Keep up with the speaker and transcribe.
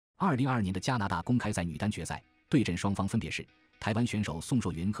2022年的加拿大公开赛女单决赛，对阵双方分别是台湾选手宋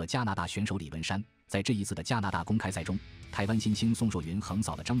硕云和加拿大选手李文山。在这一次的加拿大公开赛中，台湾新星宋硕云横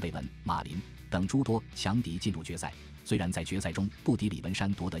扫了张贝文、马林等诸多强敌进入决赛。虽然在决赛中不敌李文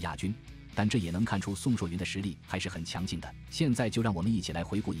山夺得亚军，但这也能看出宋硕云的实力还是很强劲的。现在就让我们一起来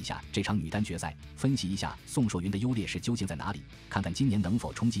回顾一下这场女单决赛，分析一下宋硕云的优劣势究竟在哪里，看看今年能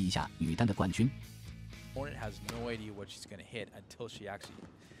否冲击一下女单的冠军。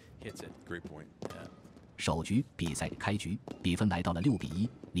Great point. 首局比赛开局，比分来到了6比1，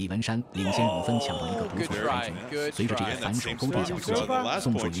李文山领先5分，抢到一个不错的开局。随着这个反手勾对角出现，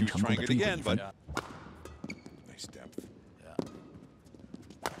宋硕云成功的追过比分。Nice depth.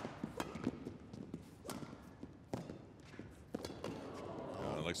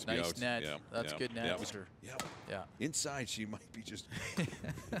 Likes to be Nice out. net. Yeah. That's good net. Yeah. Inside, she might be just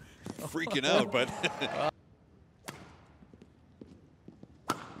freaking out, but.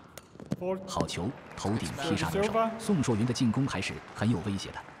 好球，头顶劈杀得手，宋硕云的进攻还是很有威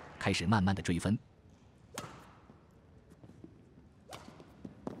胁的，开始慢慢的追分。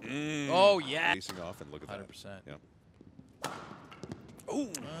Oh yeah. Facing off and look at that. 100%. Yeah.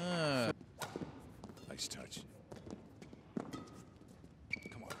 Oh. Nice touch.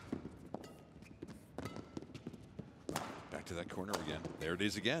 Come on. Back to that corner again. There it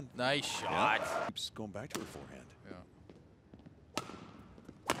is again. Nice shot. Yeah. Keeps going back to her forehand. Yeah.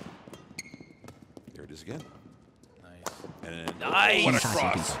 There it is again. Nice. And Nice. what a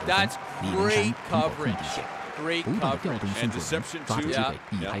cross. That's great coverage. Great 不断调 coverage. 动宋硕云，抓住机会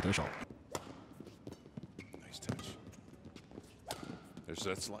一拍得手。Nice touch. There's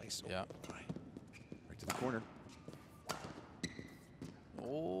that slice. Yeah. Right to the corner.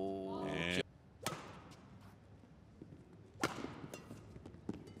 Oh. And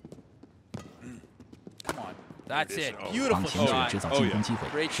Come on. That's it. 往 Beautiful 前者 shot. 制造进攻机会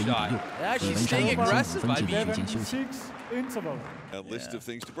，Great ，11比 shot. 6。 Actually 李文山 staying 领先aggressive 5分 by 进入 me. 时间休息。 a list of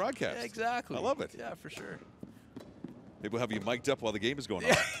things to broadcast. Exactly. I love it. Yeah, for sure. Maybe we'll have you mic'd up while the game is going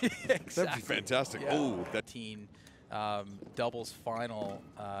on. Exactly. That'd be fantastic. Yeah. Oh, that. Doubles final,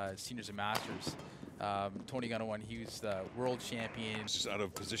 seniors and masters. Tony Gunn won. He was the world champion. She's out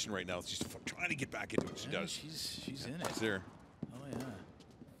of position right now. She's trying to get back into it. She Yeah, does. she's in it. It's there. Oh yeah.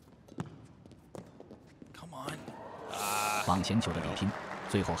 Come on. 往前球的比拼，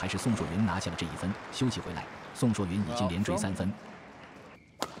最后还是宋硕云拿下了这一分。休息回来，宋硕云已经连追3分。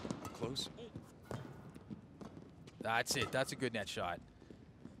 Close. That's it. That's a good net shot.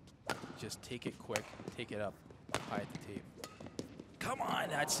 Just take it quick. Take it up high at the tape. Come on.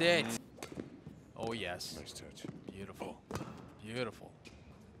 That's it. Oh, yes. Nice touch. Beautiful. Beautiful.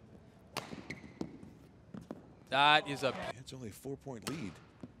 That is a... It's only a 4-point lead.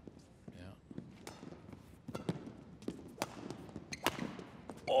 Yeah.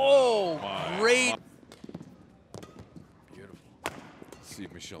 Oh, great. Beautiful. Let's see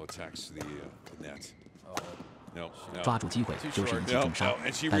if Michelle attacks the net. Oh. No. 抓住机会就是一记重杀，但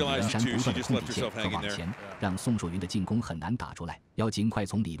李文山不断的冲底线和往前，让宋硕云的进攻很难打出来，要尽快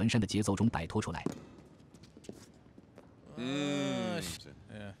从李文山的节奏中摆脱出来。Yeah.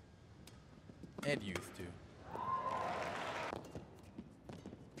 And youth too.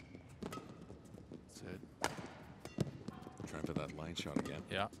 That's it. Trying for that line shot again.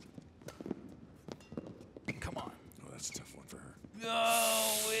 Yeah. Come on. Oh, that's a tough one for her.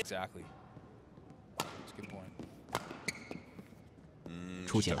 No. Exactly. That's a good point.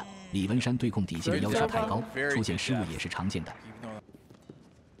 出现了，李文山对控底线的要求太高，出现失误也是常见的。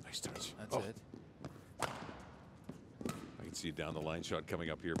 Nice touch. That's it. I can see a down the line shot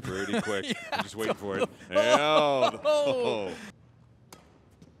coming up here pretty quick. I'm just waiting for it. Oh.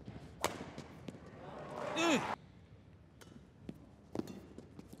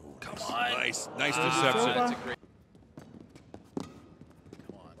 Come on. Nice deception. That's a great.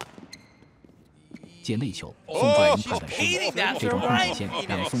 Come on. 借内球，宋硕云判断失误，这种控底线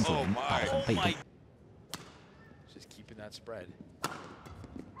让宋硕云打得很被动。 Just keeping that spread.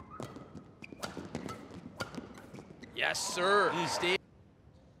 Yes, sir. Stay.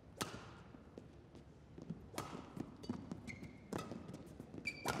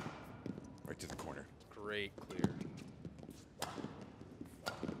 Right to the corner. Great clear.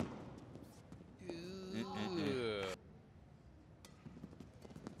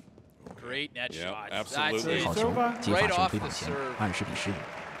 Great net shot. Absolutely. 好球，接发球推往前，20比15，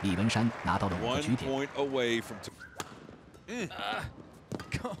李文山拿到了5个局 1 点。 point away from.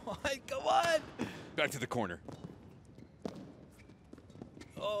 Come on, come on. Back to the corner.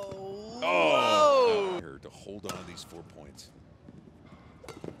 Oh. Here to hold on to these 4 points.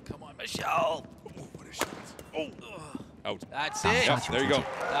 Come on, Michelle. Oh, what a shot. Oh. Out. That's 打 it. 杀球 There 出 you 界， go.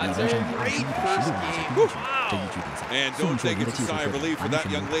 李 That's 文 a 山以 great 21比16 first 拿下 game. 冠军。这一局比赛， And 宋 don't 硕 take 云 it 的 to 技术 sigh 特 of 点 relief for 完 that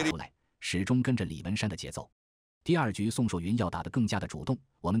全没 young 有打 lady. 出来，始终跟着李文山的节奏。第二局宋硕云要打得更加的主动，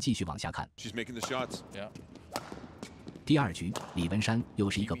我们继续往下看。 She's making the shots. Yeah. 第二局，李文山又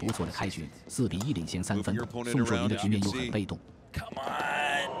是一个不错的开局，4比1领先3分。宋硕云的局面又很被动。 Come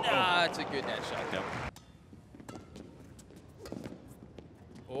on. That's a good net shot. Yep.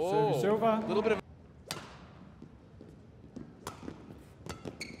 Oh, a little bit of.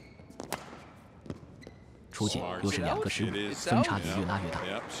 出界又是2个失误， It is. 分差比越拉越大。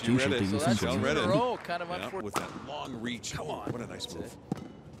 Yep, she 局势 read 对 it. 于 So 宋 that's 硕 she 云 read 有 it. 利。 Row, kind of Yeah, unfortunate. with that long reach. Come on. What a nice move.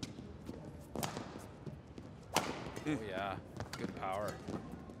 Oh yeah, good power.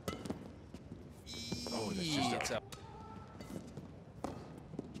 Oh, that's just It's up.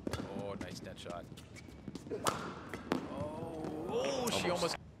 Oh, nice net shot. Oh, she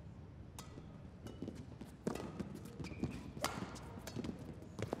almost.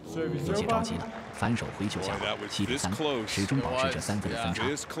 有些着急了，反手回球下7比3，始终保持着3分的分差。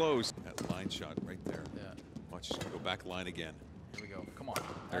 It is close. That line shot right there. Yeah. Watch, she's gonna go back line again. Here we go. Come on.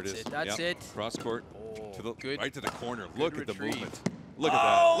 There That's it is. it. That's Yep. it. Cross court. Oh, To the good. right to the corner. good Look at the retrieve. movement. Look at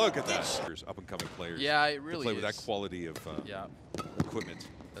Oh, that. Look at that. There's up and coming players. Yeah, it to really play with that is. quality of Yeah, equipment.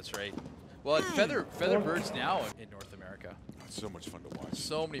 that's right. Well, it's feather birds now in North America. It's so much fun to watch.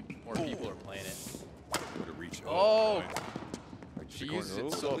 So many more people are playing it. What a reach. Oh. Right. Right to She the corner. uses it Oh,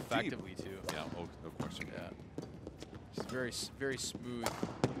 so look deep. effectively too. Yeah. Oh, no question. Yeah. She's very smooth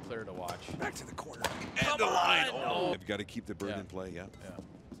player to watch. Back to the corner. Come And the line. on! Oh, No. you've got to keep the bird Yeah. in play. Yeah. Yeah.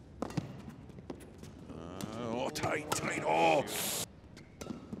 Oh, tight. Oh.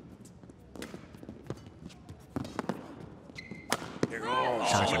 There you go.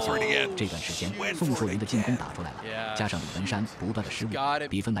 杀 She 球 went for it again. 这段时间，宋硕云的进攻打出来了， Yeah. 加上李文山不断的失误 Got，it.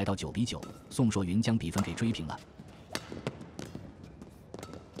 比分来到9比9，宋硕云将比分给追平了。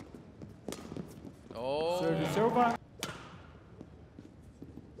 Oh.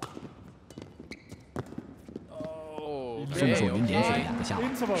 宋硕云连续2个下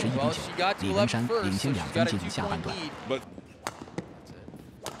网，11 比 Well, she got 9， to 李 the 文 left 山 first, 领 so 先 she's 2 got 分 a 进入下 2-point 半段。 lead. But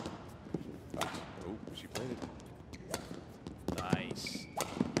That's it. oh, she played it.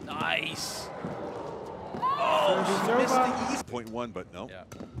 Nice. Oh, she missed the easy. 0.1, but no. Yeah.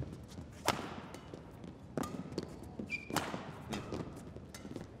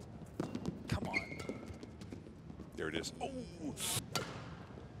 Come on. There it is. Oh. That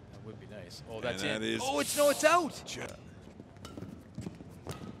would be nice. Oh, that's And that it. is- Oh, it's out.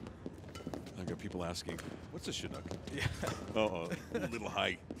 I've got people asking, what's a Chinook? Yeah. Uh-oh, a little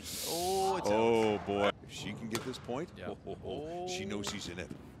high. Oh, it's out. Oh, boy. If she can get this point, Yeah. she knows she's in it.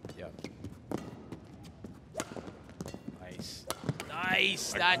 Yeah.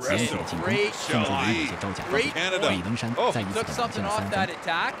 Nice. That's Aggressive it. 进攻， Great 宋硕 shot. 云有些招架。 Great Canada. 李文山 Oh. 再一次 Took 领 something 先了 off 3 that 分。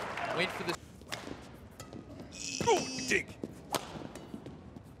 attack. Wait for the. Oh, dig.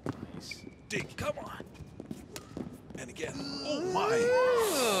 Nice. Dig. Come on. And again. Oh, my.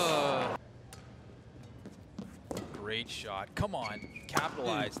 Great shot. Come on.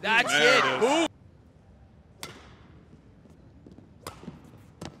 Capitalize. That's There it. it is. Boom.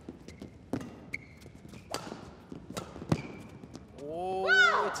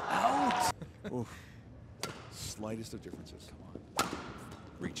 Oh, it's out. Oof. Slightest of differences. Come on.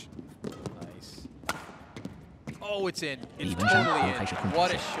 Reach. Nice. Oh, it's in. 李 It's 文山 totally 又开始控 in. 制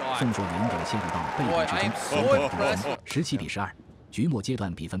What 球 a，宋 shot. 硕云则陷入到了被 Boy, 动 I 之 am 中。 so impressed. 17比12，局末阶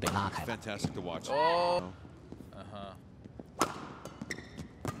段比分被拉开了。 Fantastic to watch. Oh.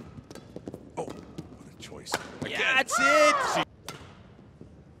 Oh, what a choice. Yeah, that's it.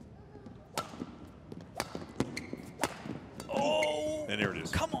 Oh. And there it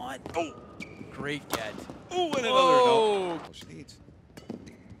is. Come on. Oh. Great get. Oh, and another. Oh. No. She needs.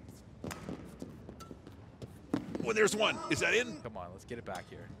 Oh, there's one. Is that in? Come on, let's get it back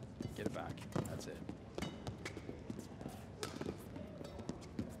here. Get it back. That's it.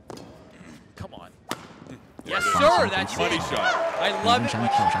 Come on. Yes, it is. sir. That's Money it. shot. I 李 love 文 it 山 when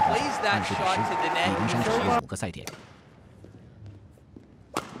跳 she 杀过 plays that 20比 shot to the 10，李文山 net. 只有5个赛点。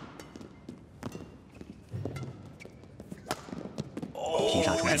劈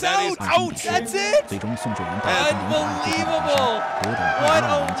杀出来 And that is 20比 That's 10， it. 最终宋硕云到分0比2对战李文山，夺得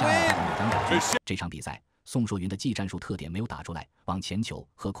了2022年加拿大女单冠军。这场比赛，宋硕云的技战术特点没有打出来，往前球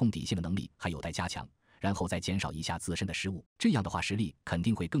和控底线的能力还有待加强，然后再减少一下自身的失误，这样的话实力肯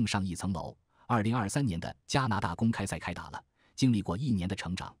定会更上一层楼。2023年的加拿大公开赛开打了，经历过1年的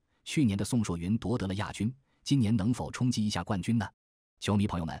成长，去年的宋硕云夺得了亚军，今年能否冲击一下冠军呢？球迷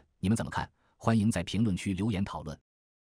朋友们，你们怎么看？欢迎在评论区留言讨论。